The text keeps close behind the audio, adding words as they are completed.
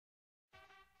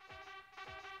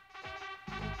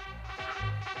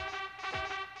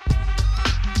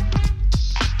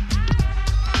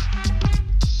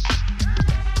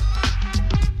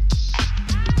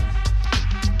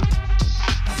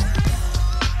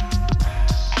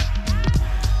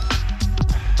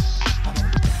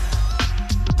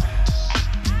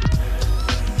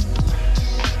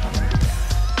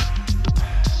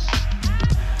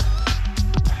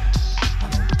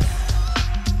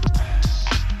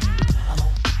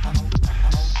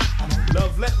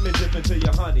to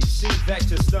your honey. See that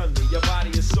you stun me. Your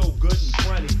body is so good and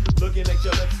funny. Looking at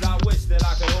your lips, I wish that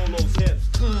I could hold those hips.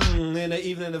 In the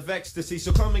evening of ecstasy.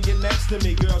 So come and get next to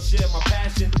me, girl. Share my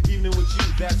passion. Evening with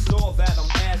you, that's all that I'm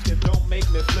asking. Don't make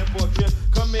me flip or trip.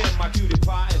 Come in, my cutie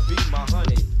pie, and be my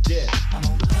honey. Yeah.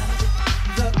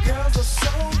 The girls are so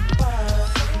fine.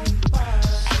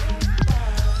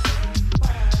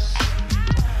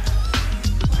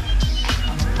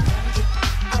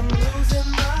 I'm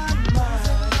losing my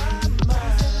mind.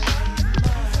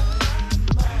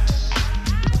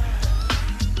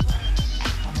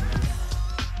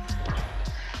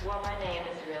 Well, my name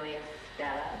is really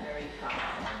Stella Marie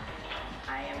Thompson.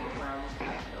 I am from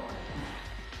South North.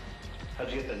 How'd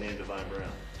you get the name Divine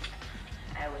Brown?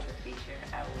 I was a feature.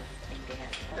 I was a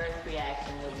dancer. First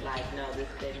reaction was like, no, this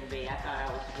couldn't be. I thought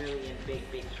I was really in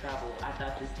big trouble. I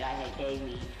thought this guy had gave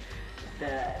me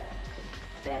that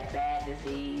bad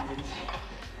disease. And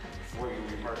Were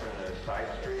you parking on a side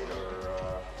street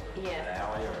or yes. an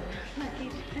alley? Or?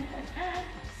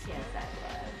 Yes, I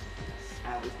was.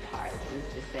 I was parked.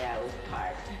 Let's just say I was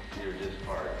parked. You were just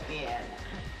parked? Yeah,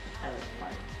 I was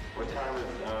parked. What time was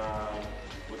it?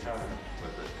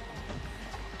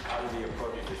 How did he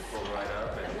approach you? Just pulled right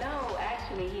up? And... No,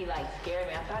 actually, he like scared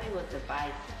me. I thought he was the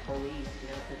vice police,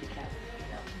 because he kept,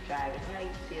 driving. You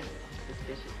see a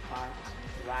suspicious car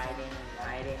riding,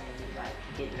 and he like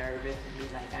get nervous, and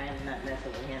he's like, I am not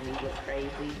messing with him. He was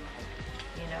crazy,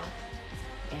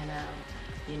 and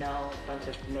a bunch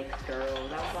of mixed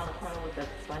girls. I was on the corner with a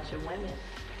bunch of women,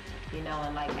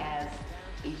 and like as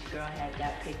each girl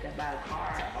got picked up by a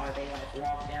car, or they like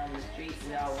walked down the street,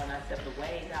 we all went our separate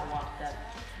ways. I walked up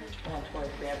going towards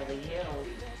Beverly Hills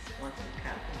once the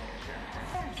cop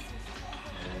came.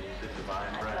 And you said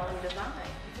Divine Brown? I told him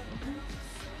Divine.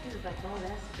 He was like, oh,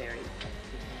 that's very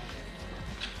sexy.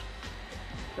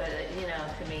 But,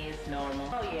 to me, it's normal.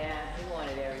 Oh, yeah, he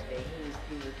wanted everything.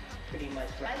 He was pretty much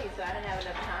ready, so I didn't have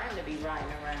enough time to be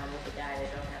riding around with a guy that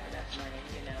don't have enough money,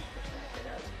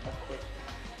 a quick.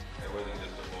 It wasn't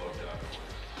just a blowjob.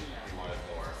 You wanted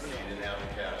more. You didn't have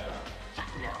the cash on.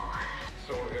 No.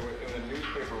 So in the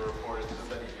newspaper report, it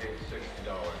said that he paid $60.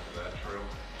 Is that true?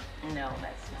 No,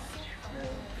 that's not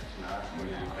true. It's not? What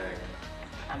did you pay?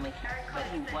 But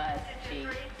he was cheap,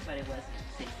 but it wasn't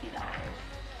 $60.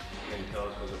 Can you tell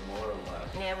us, was it more or less?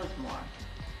 Yeah, it was more.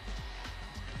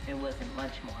 It wasn't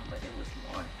much more, but it was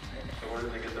more. So where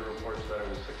did they get the reports that it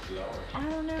was $60? I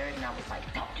don't know. And I was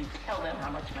like, don't you tell them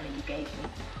how much money you gave me.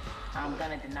 I'm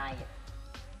gonna deny it.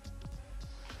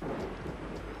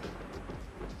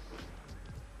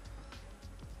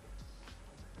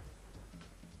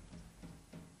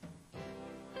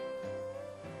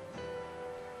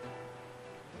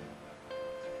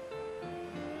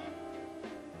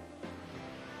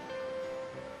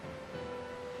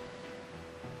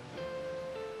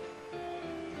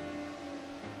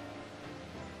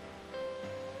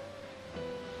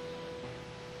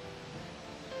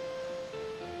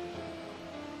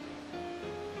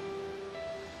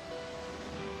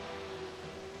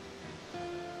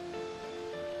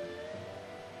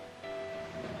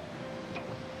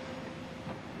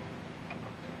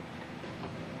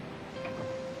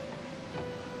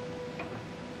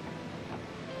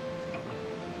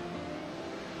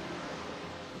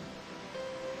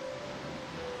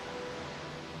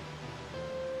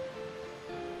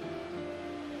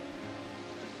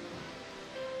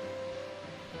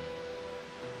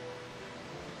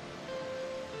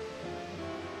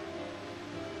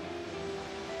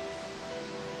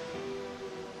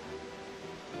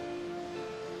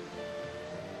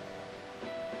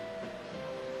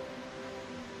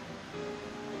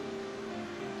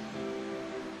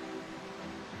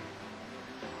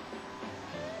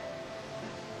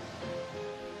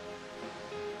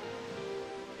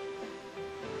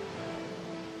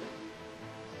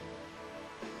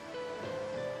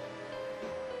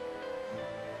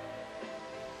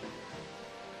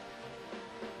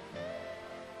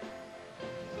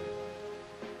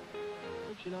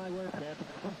 Should I work at?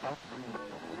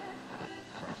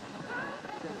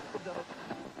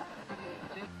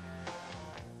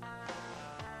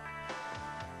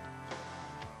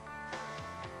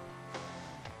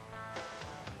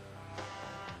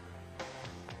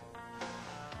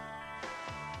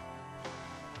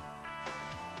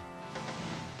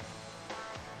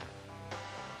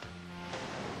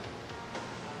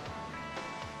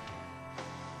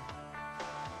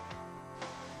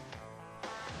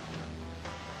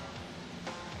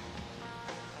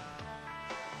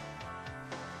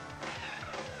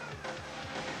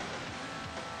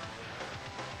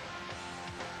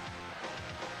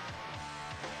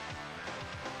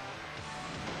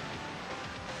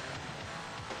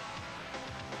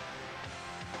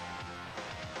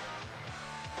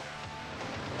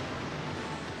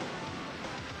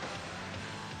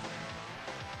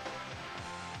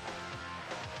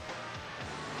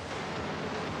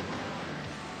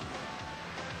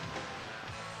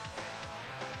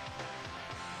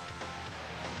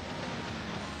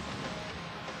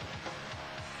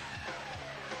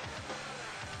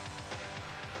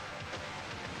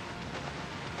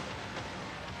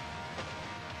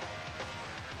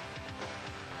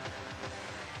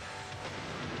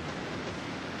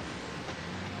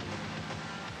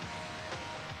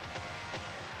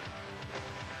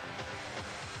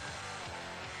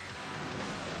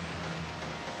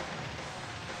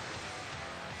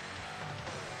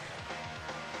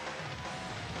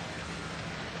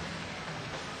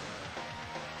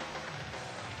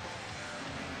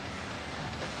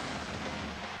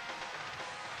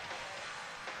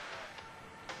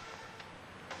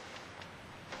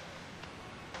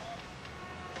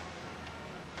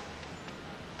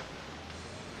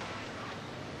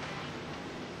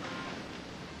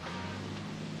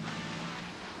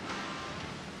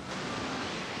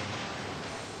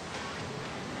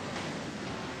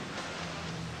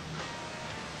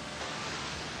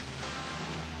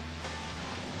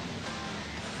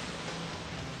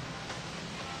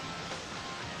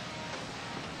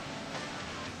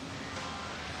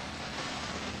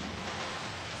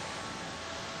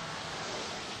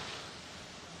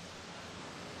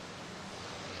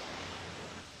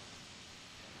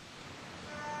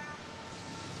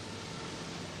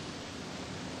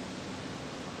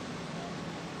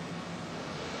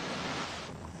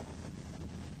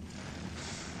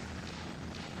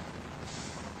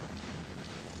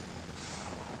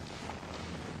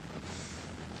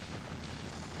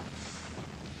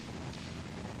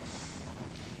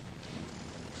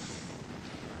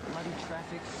 in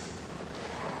traffic.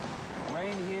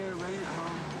 Rain here, rain at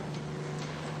home.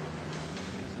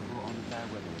 Guess I brought on the bad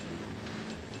weather with me.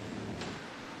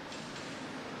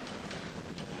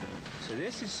 So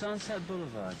this is Sunset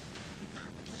Boulevard.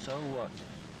 So what?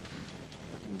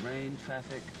 Rain,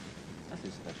 traffic.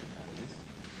 Nothing special about this.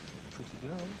 Pretty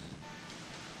girls.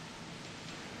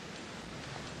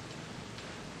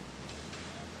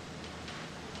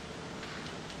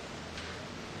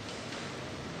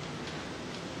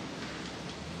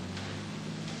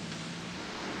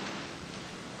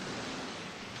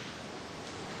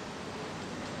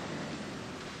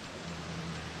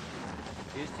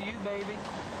 Here's to you, baby.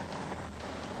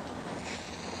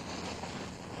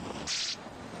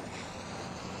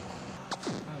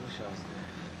 I wish I was there.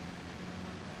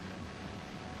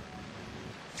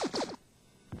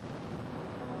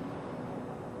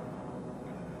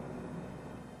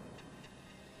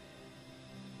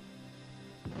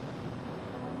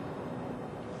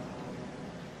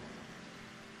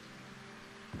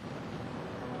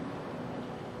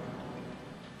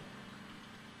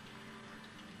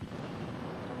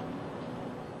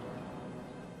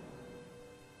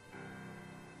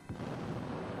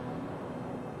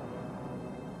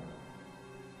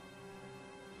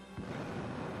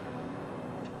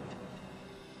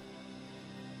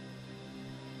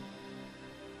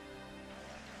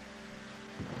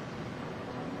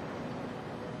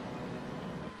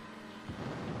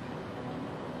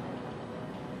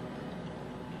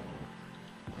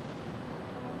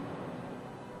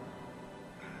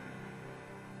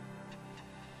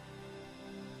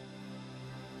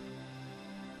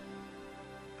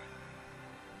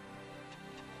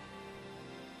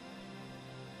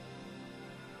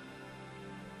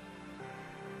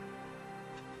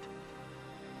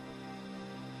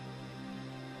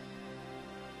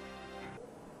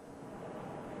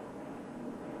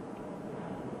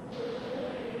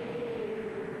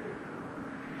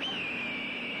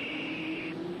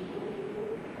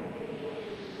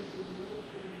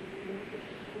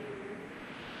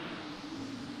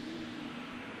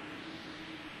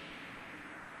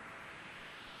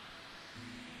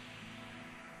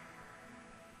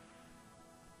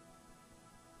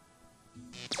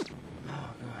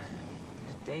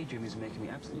 Daydream is making me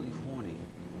absolutely horny.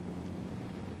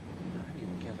 I don't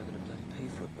even care if I got a bloody pay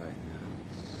for it right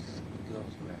now.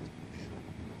 Girls were after me, sure.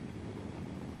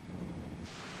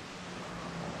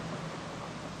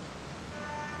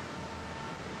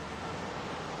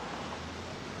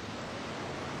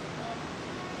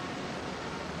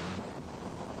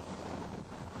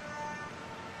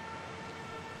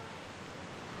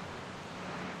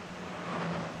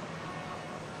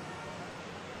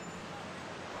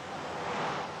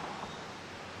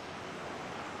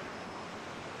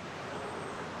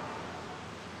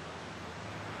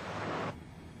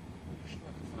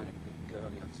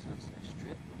 Sunset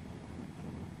Strip.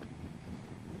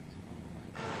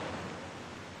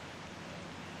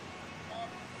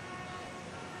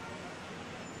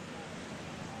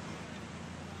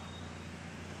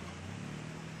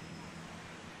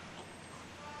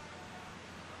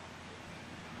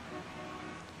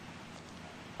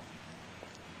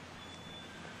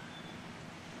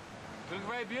 You look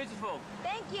very beautiful.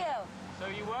 Thank you. So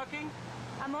are you working?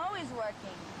 I'm always working.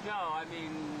 No, I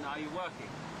mean, are you working?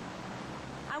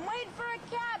 I'm waiting for a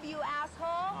cab, you asshole.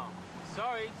 Oh,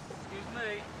 sorry. Excuse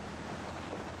me.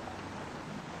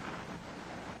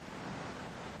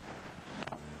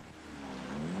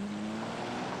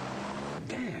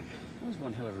 Damn, that was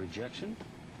one hell of a rejection.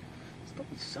 There's got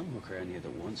to be some hooker around here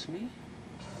that wants me.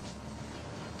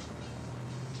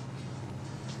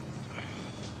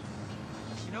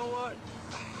 You know what?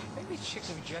 Maybe chicks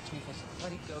will reject me for some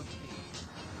bloody goatee.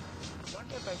 I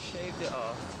wonder if I shaved it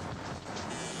off.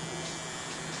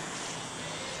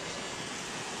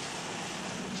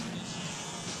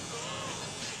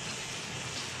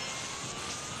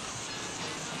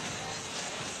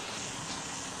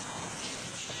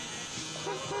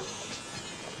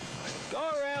 Go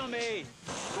around me!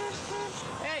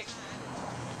 Hey!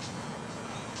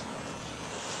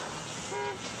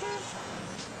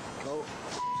 Go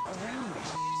around me.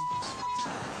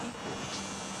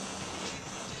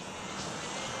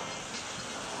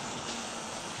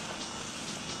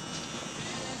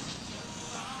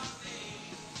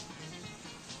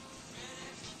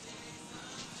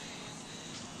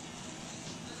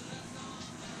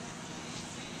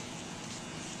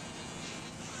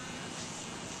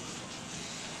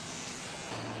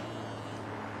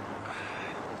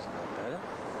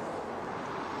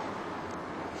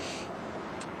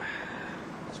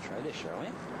 Shall we?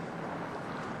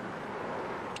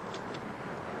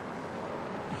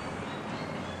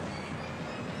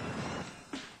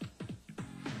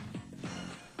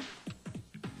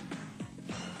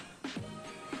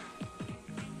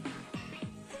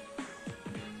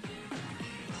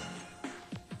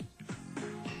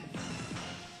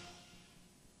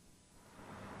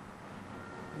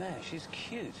 Man, she's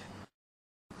cute.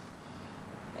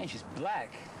 And she's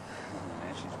black.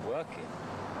 Man, she's working.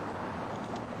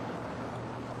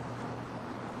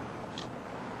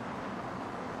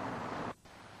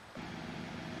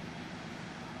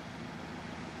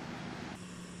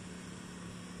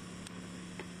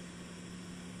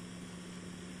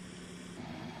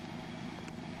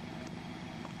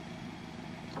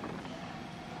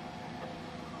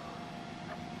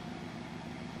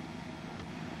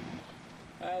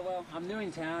 Well, I'm new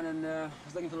in town and I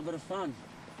was looking for a bit of fun.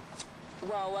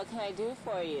 Well, what can I do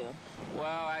for you?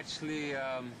 Well, actually,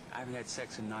 I haven't had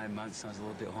sex in 9 months, so I was a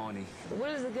little bit horny. What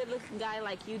is a good-looking guy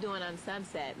like you doing on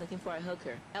Sunset, looking for a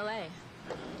hooker? L.A.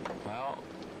 Well,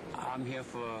 I'm here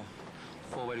for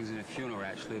 4 weddings and a funeral,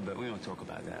 actually, but we don't talk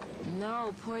about that.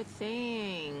 No, poor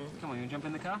thing. Come on, you wanna jump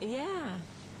in the car? Yeah.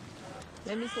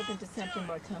 Let me slip into something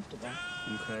more comfortable.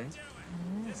 Okay.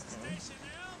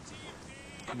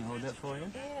 Can you hold that for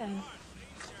you? Yeah.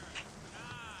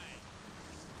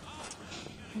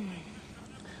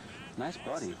 Nice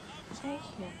body. Thank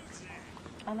you.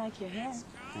 I like your hair.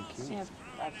 Thank you. You have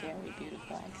a very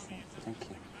beautiful accent. Thank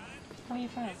you. Where are you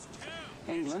from?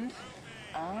 England?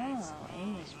 Oh,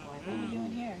 English boy. What are you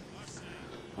doing here?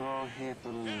 Oh, here for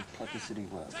a little publicity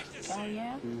work. Oh,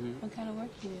 yeah? Mm-hmm. What kind of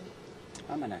work do you do?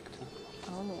 I'm an actor.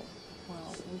 Oh,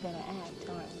 well, we gotta act,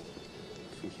 aren't we?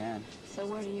 If you can. So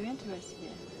what are you interested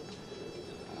in?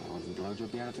 Would the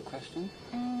blowjob be out of the question?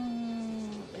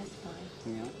 That's fine.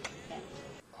 Yeah. Yeah.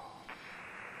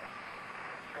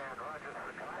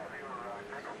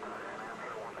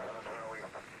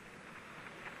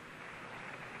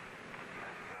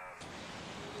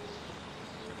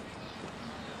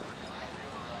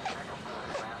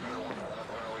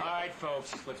 All right,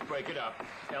 folks, let's break it up.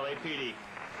 LAPD.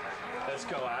 Let's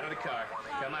go out of the car.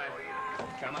 Come on.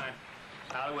 Come on.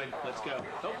 Hollywood, let's go.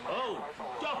 Oh,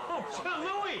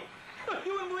 Louie!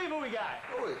 You wouldn't believe what we got.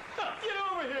 Louie. Get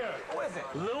over here. Who is it?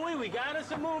 Louie, we got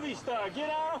us a movie star. Get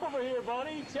out over here,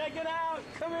 buddy. Check it out.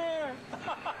 Come here.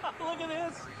 Look at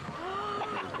this.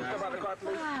 Come about the car,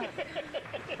 please. Oh,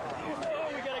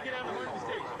 we gotta get out of the emergency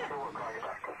station.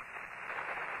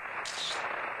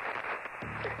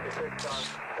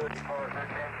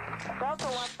 Delta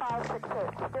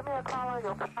 1566. Give me a call on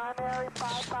your primary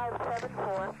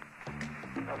 5574.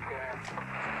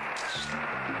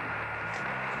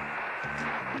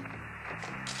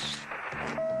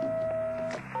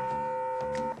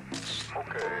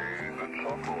 Okay, good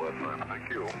softball that time. Thank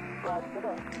you.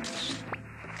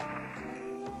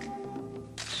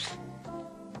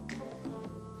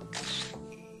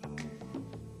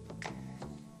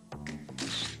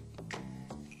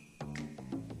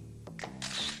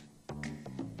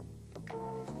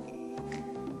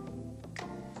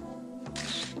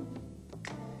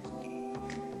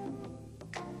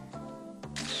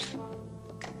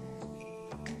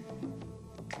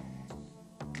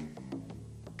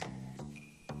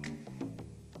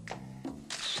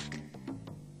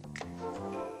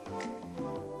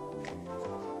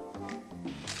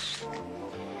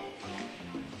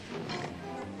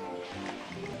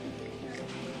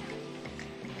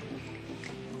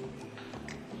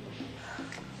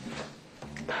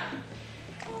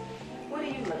 What are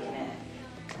you looking at?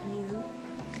 You?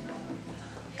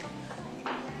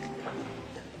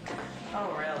 Oh,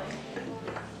 really?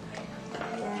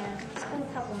 Yeah. It's been a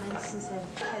couple months since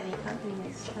I've had any company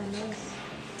next time this.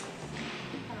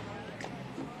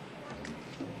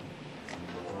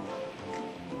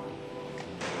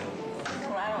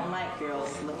 Well, I don't like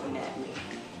girls looking at me.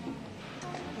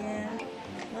 Yeah.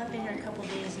 Well, I've been here a couple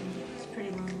days and it's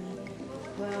pretty lonely.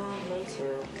 Well, me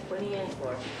too. What are you in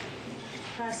for?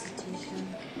 Prostitution.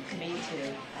 Me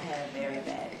too. I had a very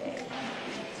bad day.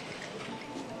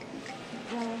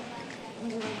 Well,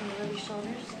 would you like me to rub your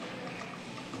shoulders?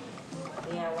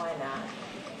 Yeah, why not?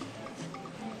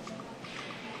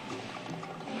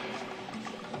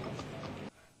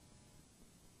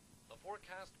 The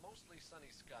forecast, mostly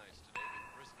sunny skies today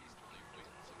with brisk easterly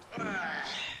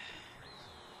winds.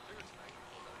 Clear tonight.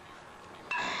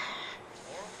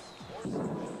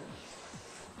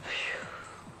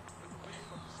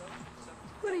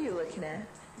 What are you looking at?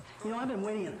 You know, I've been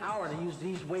waiting an hour to use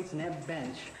these weights and that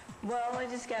bench. Well, I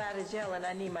just got out of jail and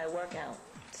I need my workout.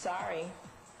 Sorry.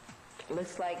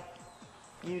 Looks like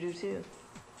you do too.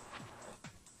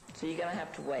 So you're gonna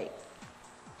have to wait.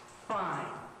 Fine.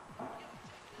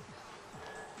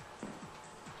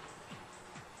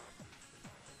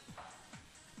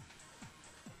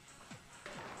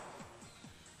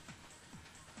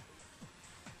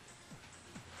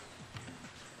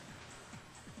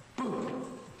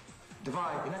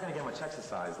 Divine, you're not gonna get much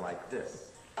exercise like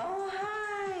this. Oh,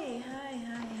 hi.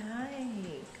 Hi.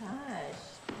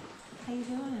 How you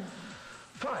doing?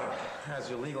 Fine. As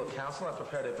your legal counsel, I've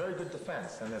prepared a very good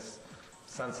defense in this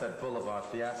Sunset Boulevard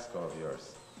fiasco of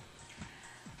yours.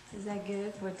 Is that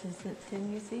good for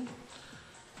contingency?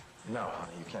 No,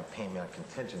 honey, you can't pay me on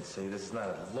contingency. This is not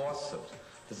a lawsuit.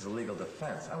 This is a legal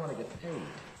defense. I want to get paid.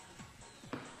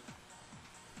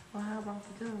 Well, how about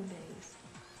the good old days?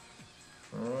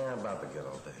 Yeah, about the good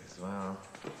old days. Well,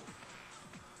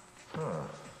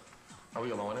 are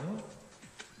we alone in here?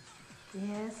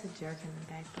 Yeah, it's a jerk in the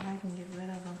back, but I can get rid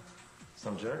of him.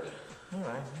 Some jerk? All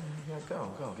right. Yeah,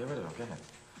 go. Get rid of him. Go ahead.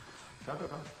 Go.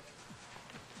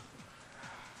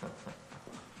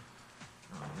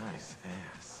 Oh, nice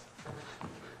ass.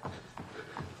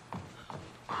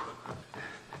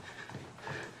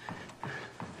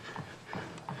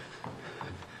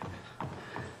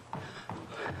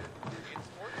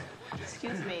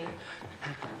 Excuse me.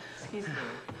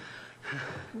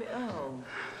 Oh,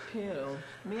 Pew.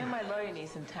 Me and my lawyer need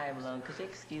some time alone. Could you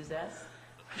excuse us?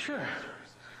 Sure.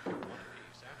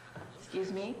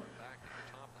 Excuse me?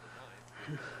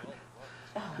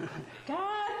 Oh,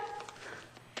 God!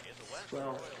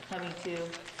 Well, coming to.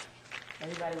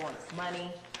 Everybody wants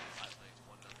money.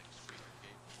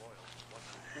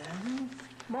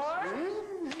 More?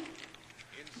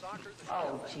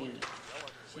 Oh, gee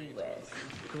whiz.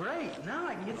 Great. Now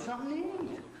I can get something to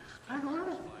eat. I love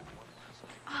it.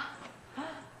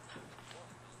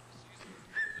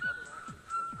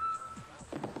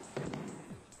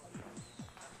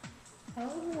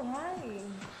 Oh, hi.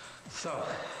 So,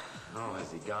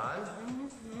 has he gone?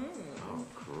 Mm-hmm. Oh,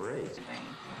 great.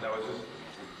 Now,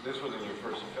 this wasn't your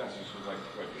first offense. This was like,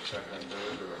 what, your second and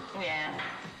third, or? Yeah.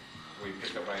 Were you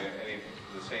picked up by any of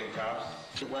the same cops?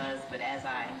 It was, but as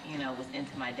I, was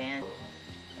into my dance.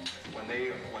 When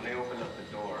they opened up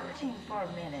the door. For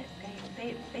a minute,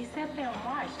 they set their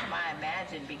march, I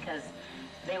imagine, because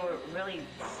they were really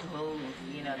smooth.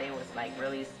 They was like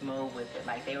really smooth with it.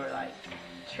 Like they were like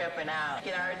tripping out,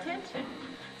 get our attention.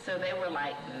 So they were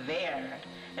like there.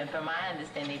 And from my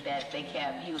understanding that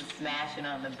he was smashing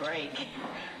on the brake.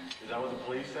 Is that what the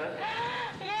police said?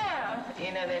 Yeah.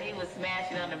 That he was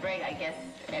smashing on the brake. I guess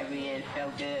it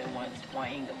felt good once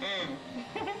point.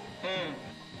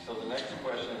 So the next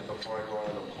question is, before I go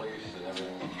into the police and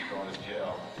everything, going to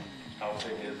jail, how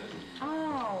big is it?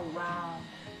 Oh, wow.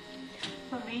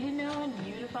 For me to know and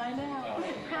you to find out.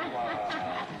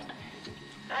 Wow.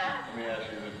 Let me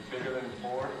ask you, is it bigger than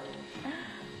 4?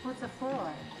 What's a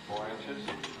 4? 4 inches?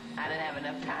 I didn't have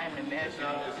enough time to measure.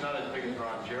 It's not as big as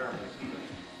Ron Jeremy's, is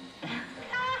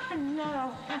it?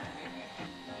 No.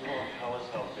 You won't tell us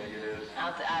how big it is?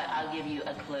 I'll give you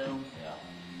a clue. Yeah.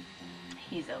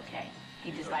 He's okay.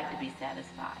 He just liked to be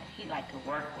satisfied. He liked to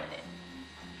work with it.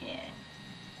 Yeah.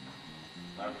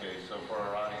 Okay, so for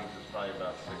our audience, it's probably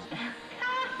about 6.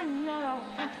 No.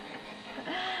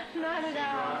 Not at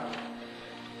all.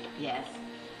 Yes.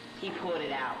 He pulled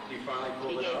it out. He finally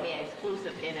pulled it out? He gave me an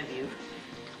exclusive interview.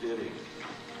 Did he?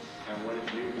 And what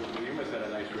did you must have had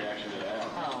a nice reaction to that.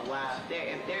 Oh, wow.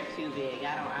 If they're too big,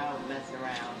 I don't mess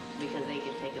around because they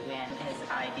can take advantage of his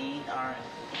ID or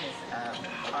his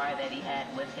car that he had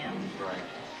with him. Right.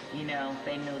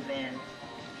 They knew then.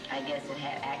 I guess it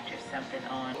had actors something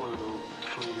on. Who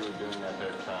you were doing at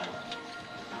that time?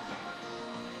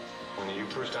 When you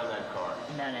pushed out that car?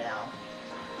 None at all.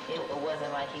 It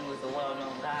wasn't like he was a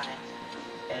well-known guy.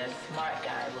 A smart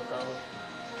guy would go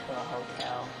to a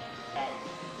hotel at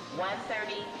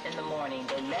 1:30 in the morning.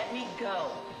 They let me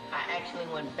go. I actually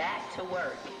went back to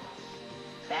work,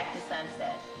 back to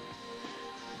Sunset.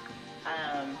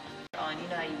 On,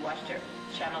 how you watched your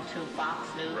Channel 2 Fox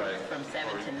News from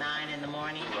 7 to 9 in the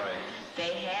morning? Right.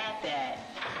 They had that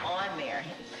on there.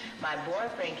 My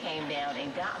boyfriend came down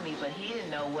and got me, but he didn't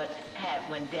know what had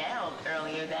went down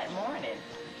earlier that morning.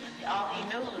 All he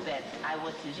knew was that I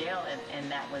went to jail,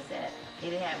 and that was it.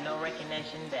 He didn't have no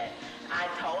recognition that I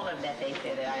told him that they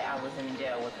said that I was in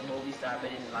jail with a movie star, but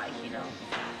didn't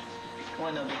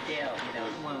wasn't no big deal.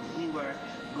 When we were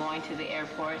going to the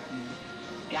airport and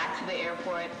got to the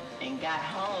airport and got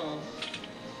home,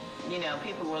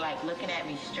 people were like looking at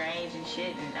me strange and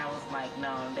shit, and I was like,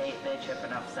 no, they're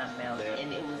tripping off something else. Yeah.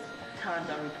 And it was tons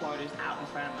of reporters out in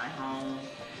front of my home.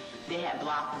 They had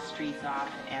blocked the streets off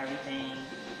and everything.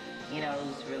 It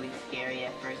was really scary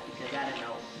at first because I didn't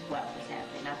know what was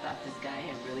happening. I thought this guy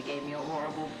had really gave me a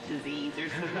horrible disease or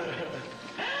something.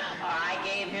 Or I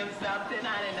gave him something,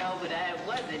 I didn't know, but it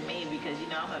wasn't me because,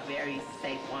 I'm a very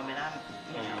safe woman. I'm,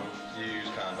 You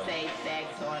use condoms. Safe sex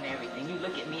on everything. You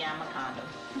look at me, I'm a condom.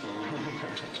 So.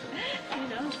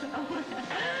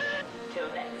 Till